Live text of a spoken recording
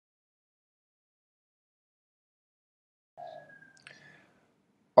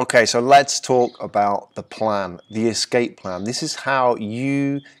Okay, so let's talk about the plan, the escape plan. This is how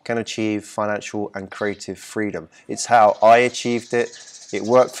you can achieve financial and creative freedom. It's how I achieved it. It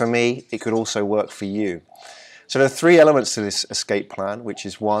worked for me. It could also work for you. So there are three elements to this escape plan, which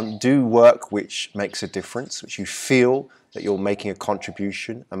is one, do work which makes a difference, which you feel that you're making a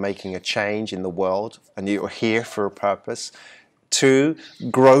contribution and making a change in the world and you're here for a purpose. Two,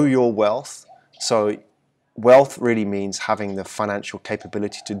 grow your wealth. So wealth really means having the financial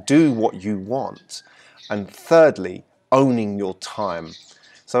capability to do what you want. And thirdly, owning your time.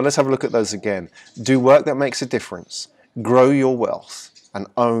 So let's have a look at those again. Do work that makes a difference, grow your wealth, and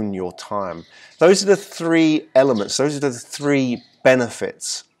own your time. Those are the three elements, those are the three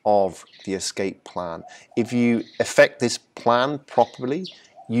benefits of the escape plan. If you effect this plan properly,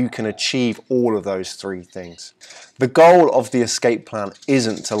 you can achieve all of those three things. The goal of the escape plan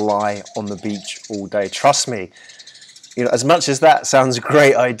isn't to lie on the beach all day. Trust me, as much as that sounds a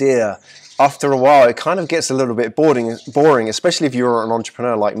great idea, after a while it kind of gets a little bit boring, especially if you're an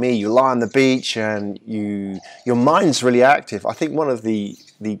entrepreneur like me. You lie on the beach and your mind's really active. I think one of the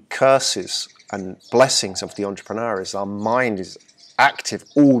curses and blessings of the entrepreneur is our mind is active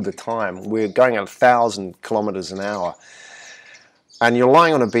all the time. We're going at 1,000 kilometers an hour. And you're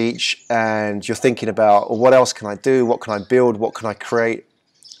lying on a beach and you're thinking about, well, what else can I do? What can I build? What can I create?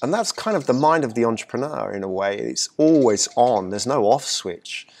 And that's kind of the mind of the entrepreneur in a way. It's always on. There's no off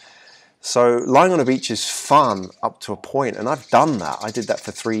switch. So lying on a beach is fun up to a point, and I've done that. I did that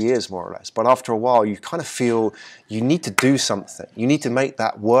for 3 years more or less. But after a while, you kind of feel you need to do something. You need to make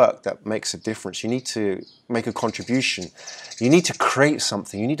that work that makes a difference. You need to make a contribution. You need to create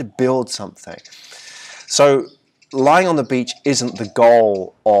something. You need to build something. So lying on the beach isn't the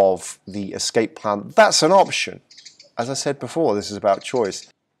goal of the escape plan. That's an option. As I said before, this is about choice.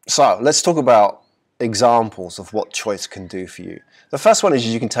 So let's talk about examples of what choice can do for you. The first one is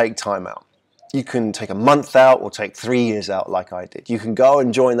you can take time out. You can take a month out or take 3 years out like I did. You can go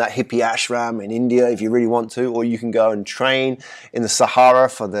and join that hippie ashram in India if you really want to, or you can go and train in the Sahara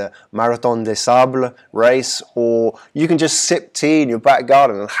for the Marathon des Sables race, or you can just sip tea in your back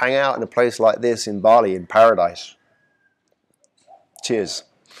garden and hang out in a place like this in Bali, in paradise. Cheers.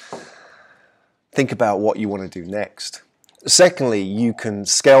 Think about what you want to do next. Secondly, you can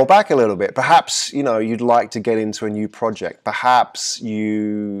scale back a little bit. Perhaps, you'd like to get into a new project. Perhaps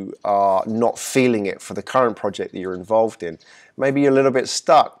you are not feeling it for the current project that you're involved in. Maybe you're a little bit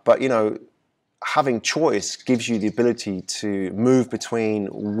stuck, but, having choice gives you the ability to move between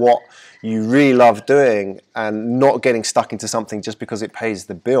what you really love doing and not getting stuck into something just because it pays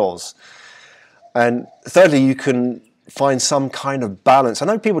the bills. And thirdly, you can find some kind of balance. I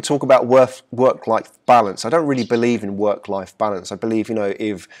know people talk about work-life balance. I don't really believe in work-life balance. I believe,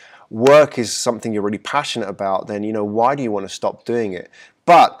 if work is something you're really passionate about, then, why do you want to stop doing it?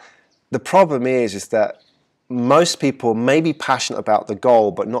 But the problem is that most people may be passionate about the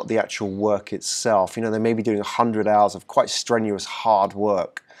goal, but not the actual work itself. They may be doing 100 hours of quite strenuous, hard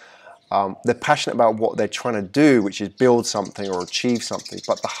work. They're passionate about what they're trying to do, which is build something or achieve something.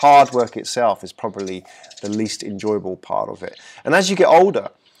 But the hard work itself is probably the least enjoyable part of it. And as you get older,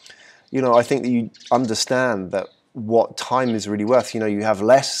 I think that you understand that what time is really worth. You have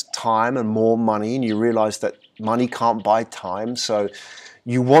less time and more money, and you realize that money can't buy time. So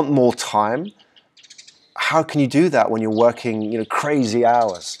you want more time. How can you do that when you're working, crazy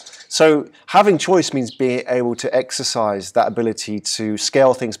hours? So having choice means being able to exercise that ability to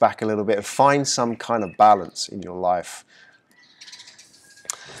scale things back a little bit and find some kind of balance in your life.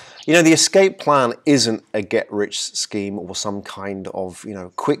 The escape plan isn't a get-rich scheme or some kind of,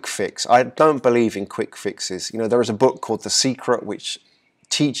 quick fix. I don't believe in quick fixes. There is a book called The Secret which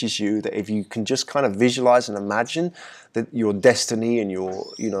teaches you that if you can just kind of visualize and imagine that your destiny and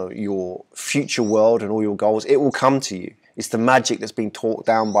your future world and all your goals, it will come to you. It's the magic that's been taught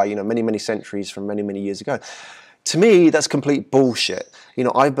down by, many, many centuries from many, many years ago. To me, that's complete bullshit.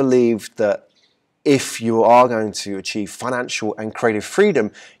 I believe that if you are going to achieve financial and creative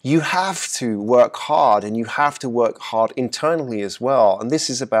freedom, you have to work hard, and you have to work hard internally as well. And this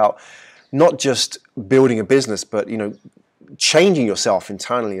is about not just building a business, but, changing yourself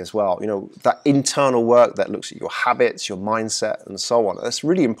internally as well. That internal work that looks at your habits, your mindset, and so on. That's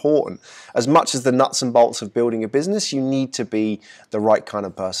really important. As much as the nuts and bolts of building a business, you need to be the right kind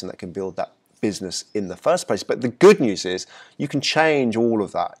of person that can build that business in the first place. But the good news is you can change all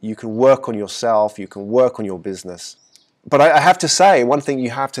of that. You can work on yourself, you can work on your business. But I have to say, one thing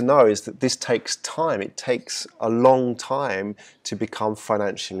you have to know is that this takes time. It takes a long time to become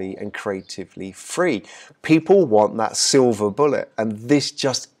financially and creatively free. People want that silver bullet, and this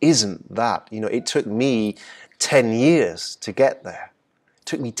just isn't that. It took me 10 years to get there. It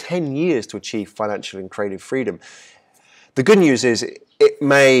took me 10 years to achieve financial and creative freedom. The good news is it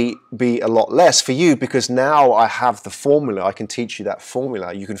may be a lot less for you because now I have the formula. I can teach you that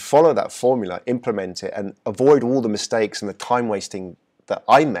formula. You can follow that formula, implement it, and avoid all the mistakes and the time wasting that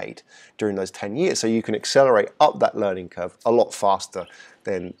I made during those 10 years. So you can accelerate up that learning curve a lot faster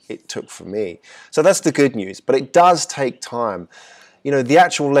than it took for me. So that's the good news, but it does take time. You know, the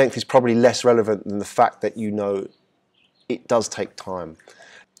actual length is probably less relevant than the fact that you know it does take time.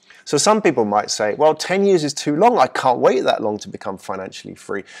 So some people might say, well, 10 years is too long. I can't wait that long to become financially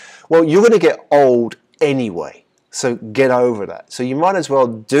free. Well, you're going to get old anyway. So get over that. So you might as well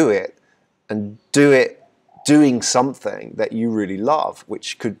do it and do it doing something that you really love,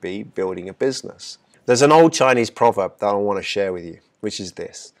 which could be building a business. There's an old Chinese proverb that I want to share with you, which is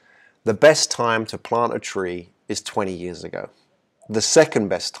this: the best time to plant a tree is 20 years ago. The second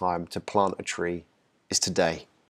best time to plant a tree is today.